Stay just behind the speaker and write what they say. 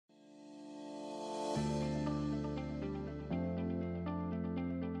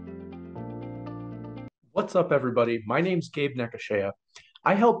What's up, everybody? My name's Gabe Nekashea.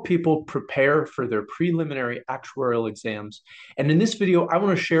 I help people prepare for their preliminary actuarial exams. And in this video, I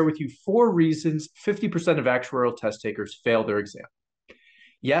want to share with you 4 reasons 50% of actuarial test takers fail their exam.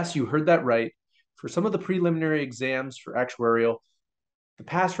 Yes, you heard that right. For some of the preliminary exams for actuarial, the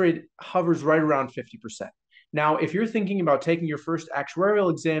pass rate hovers right around 50%. Now, if you're thinking about taking your first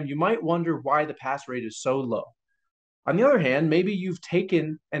actuarial exam, you might wonder why the pass rate is so low. On the other hand, maybe you've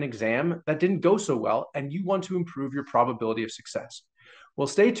taken an exam that didn't go so well and you want to improve your probability of success. Well,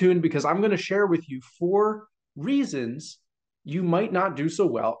 stay tuned because I'm going to share with you 4 reasons you might not do so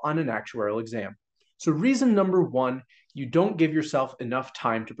well on an actuarial exam. So, reason number 1, you don't give yourself enough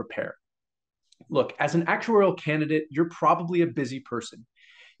time to prepare. Look, as an actuarial candidate, you're probably a busy person.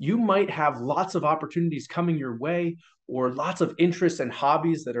 You might have lots of opportunities coming your way, or lots of interests and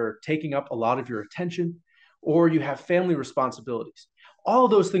hobbies that are taking up a lot of your attention, or you have family responsibilities. All of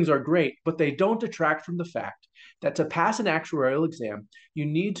those things are great, but they don't detract from the fact that to pass an actuarial exam, you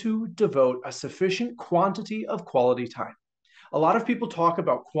need to devote a sufficient quantity of quality time. A lot of people talk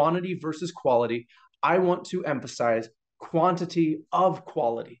about quantity versus quality. I want to emphasize quantity of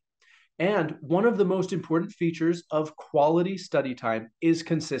quality. And one of the most important features of quality study time is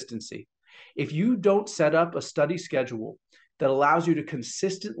consistency. If you don't set up a study schedule that allows you to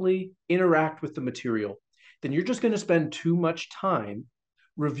consistently interact with the material, then you're just going to spend too much time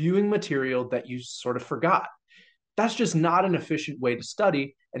reviewing material that you sort of forgot. That's just not an efficient way to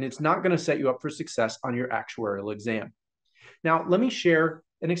study, and it's not going to set you up for success on your actuarial exam. Now, let me share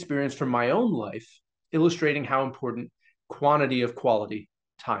an experience from my own life illustrating how important quantity of quality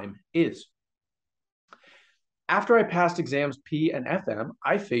time is. After I passed exams P and FM,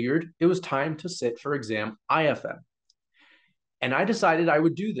 I figured it was time to sit for exam IFM. And I decided I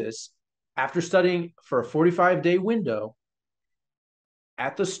would do this after studying for a 45-day window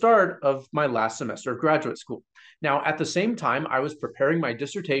at the start of my last semester of graduate school. Now, at the same time, I was preparing my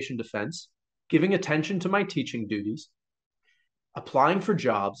dissertation defense, giving attention to my teaching duties, applying for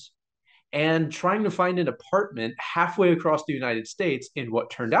jobs, and trying to find an apartment halfway across the United States in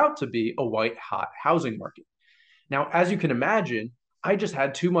what turned out to be a white hot housing market. Now, as you can imagine, I just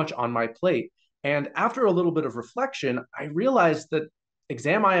had too much on my plate. And after a little bit of reflection, I realized that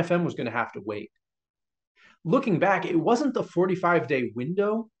exam IFM was going to have to wait. Looking back, it wasn't the 45-day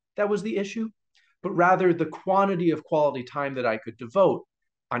window that was the issue, but rather the quantity of quality time that I could devote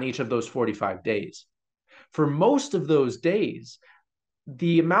on each of those 45 days. For most of those days,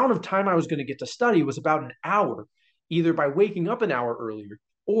 the amount of time I was going to get to study was about an hour, either by waking up an hour earlier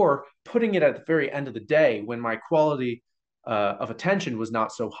or putting it at the very end of the day when my quality of attention was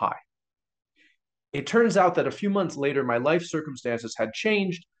not so high. It turns out that a few months later, my life circumstances had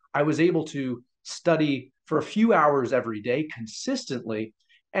changed. I was able to study for a few hours every day consistently,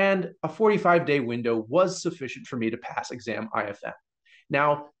 and a 45-day window was sufficient for me to pass exam IFM.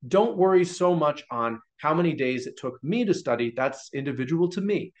 Now, don't worry so much on how many days it took me to study. That's individual to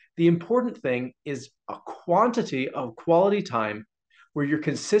me. The important thing is a quantity of quality time where you're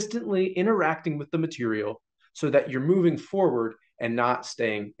consistently interacting with the material so that you're moving forward and not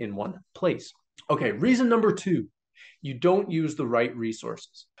staying in one place. Okay, reason number 2, you don't use the right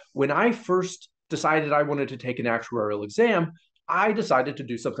resources. When I first decided I wanted to take an actuarial exam, I decided to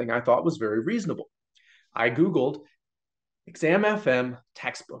do something I thought was very reasonable. I Googled exam FM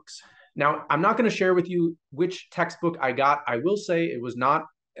textbooks. Now, I'm not going to share with you which textbook I got. I will say it was not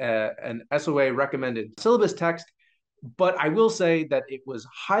an SOA recommended syllabus text, but I will say that it was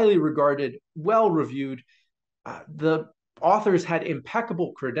highly regarded, well reviewed. The authors had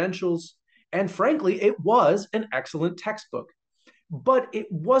impeccable credentials, and frankly, it was an excellent textbook. But it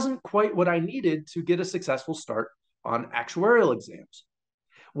wasn't quite what I needed to get a successful start on actuarial exams.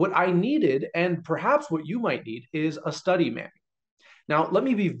 What I needed, and perhaps what you might need, is a study manual. Now, let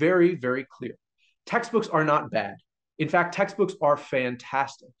me be very, very clear. Textbooks are not bad. In fact, textbooks are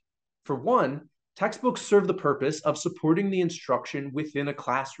fantastic. For one, textbooks serve the purpose of supporting the instruction within a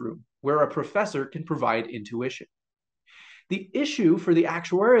classroom where a professor can provide intuition. The issue for the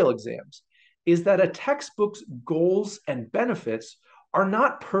actuarial exams is that a textbook's goals and benefits are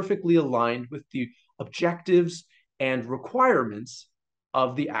not perfectly aligned with the objectives and requirements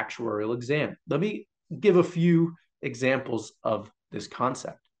of the actuarial exam. Let me give a few examples of this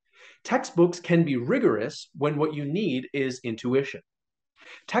concept. Textbooks can be rigorous when what you need is intuition.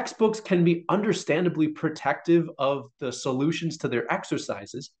 Textbooks can be understandably protective of the solutions to their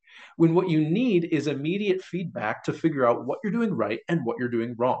exercises when what you need is immediate feedback to figure out what you're doing right and what you're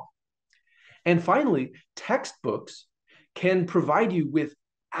doing wrong. And finally, textbooks can provide you with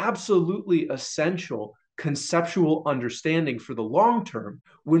absolutely essential conceptual understanding for the long term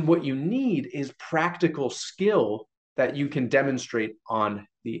when what you need is practical skill that you can demonstrate on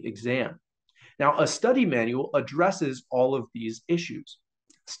the exam. Now, a study manual addresses all of these issues.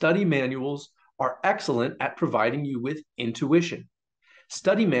 Study manuals are excellent at providing you with intuition.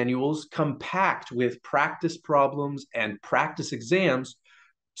 Study manuals come packed with practice problems and practice exams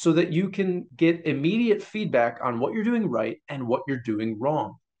so that you can get immediate feedback on what you're doing right and what you're doing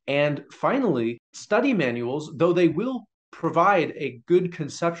wrong. And finally, study manuals, though they will provide a good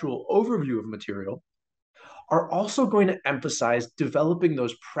conceptual overview of material, are also going to emphasize developing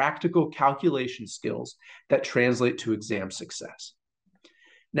those practical calculation skills that translate to exam success.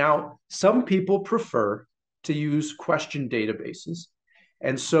 Now, some people prefer to use question databases.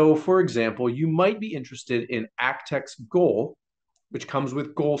 And so, for example, you might be interested in ACTEX Goal, which comes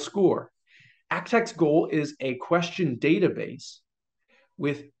with Goal Score. ACTEX Goal is a question database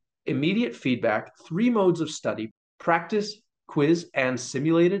with immediate feedback, 3 modes of study: practice, quiz, and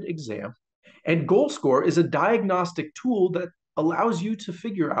simulated exam. And Goal Score is a diagnostic tool that allows you to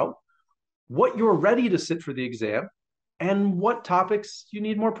figure out what you're ready to sit for the exam and what topics you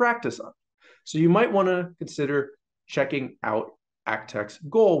need more practice on. So you might want to consider checking out ACTEX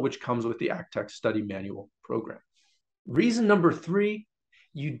Goal, which comes with the ACTEX Study Manual program. Reason number 3,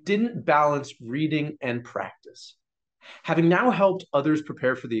 you didn't balance reading and practice. Having now helped others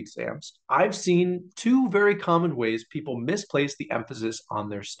prepare for the exams, I've seen 2 very common ways people misplace the emphasis on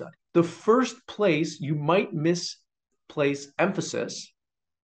their study. The first place you might misplace emphasis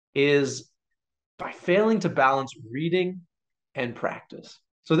is by failing to balance reading and practice.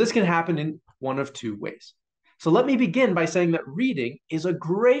 So this can happen in one of 2 ways. So let me begin by saying that reading is a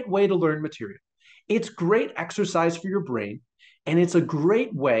great way to learn material. It's great exercise for your brain, and it's a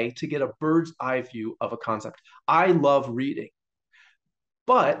great way to get a bird's eye view of a concept. I love reading,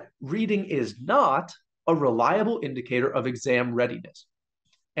 but reading is not a reliable indicator of exam readiness.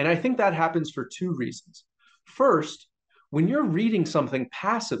 And I think that happens for 2 reasons. First, when you're reading something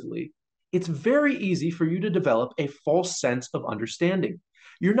passively, it's very easy for you to develop a false sense of understanding.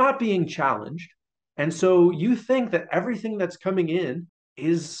 You're not being challenged, and so you think that everything that's coming in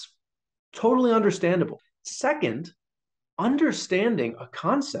is totally understandable. Second, understanding a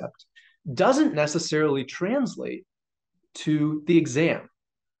concept doesn't necessarily translate to the exam,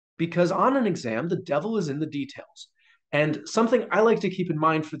 because on an exam, the devil is in the details. And something I like to keep in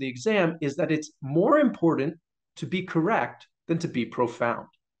mind for the exam is that it's more important to be correct than to be profound.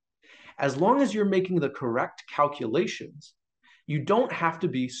 As long as you're making the correct calculations, you don't have to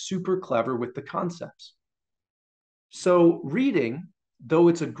be super clever with the concepts. So reading, though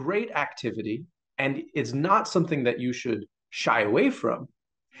it's a great activity and it's not something that you should shy away from,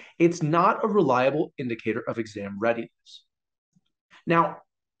 it's not a reliable indicator of exam readiness. Now,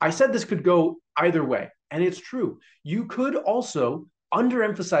 I said this could go either way, and it's true. You could also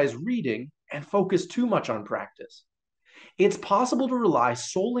underemphasize reading and focus too much on practice. It's possible to rely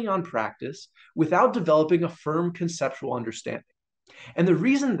solely on practice without developing a firm conceptual understanding. And the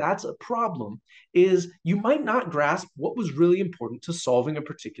reason that's a problem is you might not grasp what was really important to solving a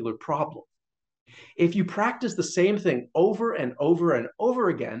particular problem. If you practice the same thing over and over and over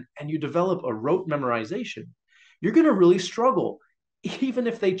again, and you develop a rote memorization, you're going to really struggle, even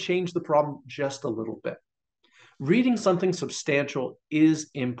if they change the problem just a little bit. Reading something substantial is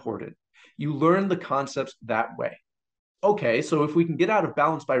important. You learn the concepts that way. Okay, so if we can get out of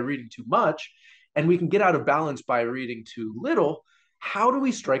balance by reading too much, and we can get out of balance by reading too little, how do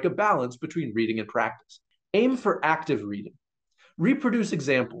we strike a balance between reading and practice? Aim for active reading. Reproduce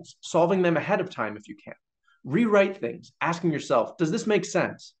examples, solving them ahead of time if you can. Rewrite things, asking yourself, does this make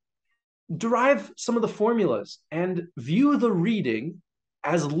sense? Derive some of the formulas and view the reading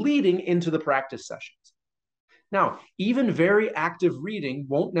as leading into the practice sessions. Now, even very active reading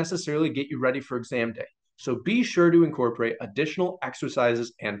won't necessarily get you ready for exam day. So be sure to incorporate additional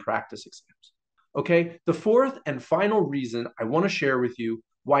exercises and practice exams. Okay, the fourth and final reason I want to share with you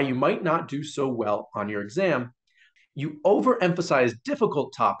why you might not do so well on your exam: you overemphasize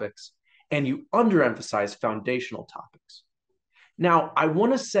difficult topics and you underemphasize foundational topics. Now, I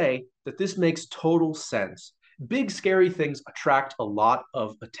want to say that this makes total sense. Big, scary things attract a lot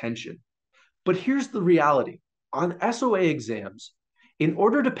of attention. But here's the reality. On SOA exams, in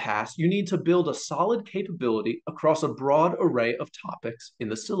order to pass, you need to build a solid capability across a broad array of topics in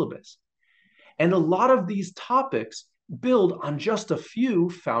the syllabus. And a lot of these topics build on just a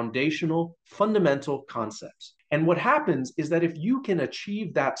few foundational, fundamental concepts. And what happens is that if you can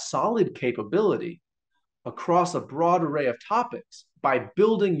achieve that solid capability across a broad array of topics by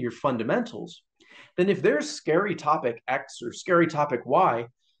building your fundamentals, then if there's scary topic X or scary topic Y,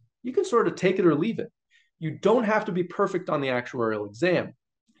 you can sort of take it or leave it. You don't have to be perfect on the actuarial exam.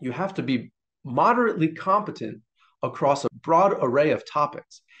 You have to be moderately competent across a broad array of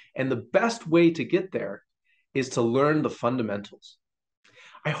topics. And the best way to get there is to learn the fundamentals.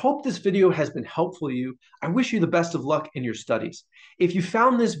 I hope this video has been helpful to you. I wish you the best of luck in your studies. If you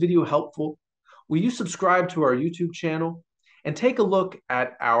found this video helpful, will you subscribe to our YouTube channel and take a look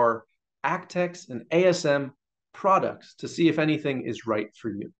at our ACTEX and ASM products to see if anything is right for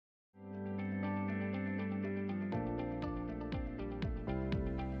you.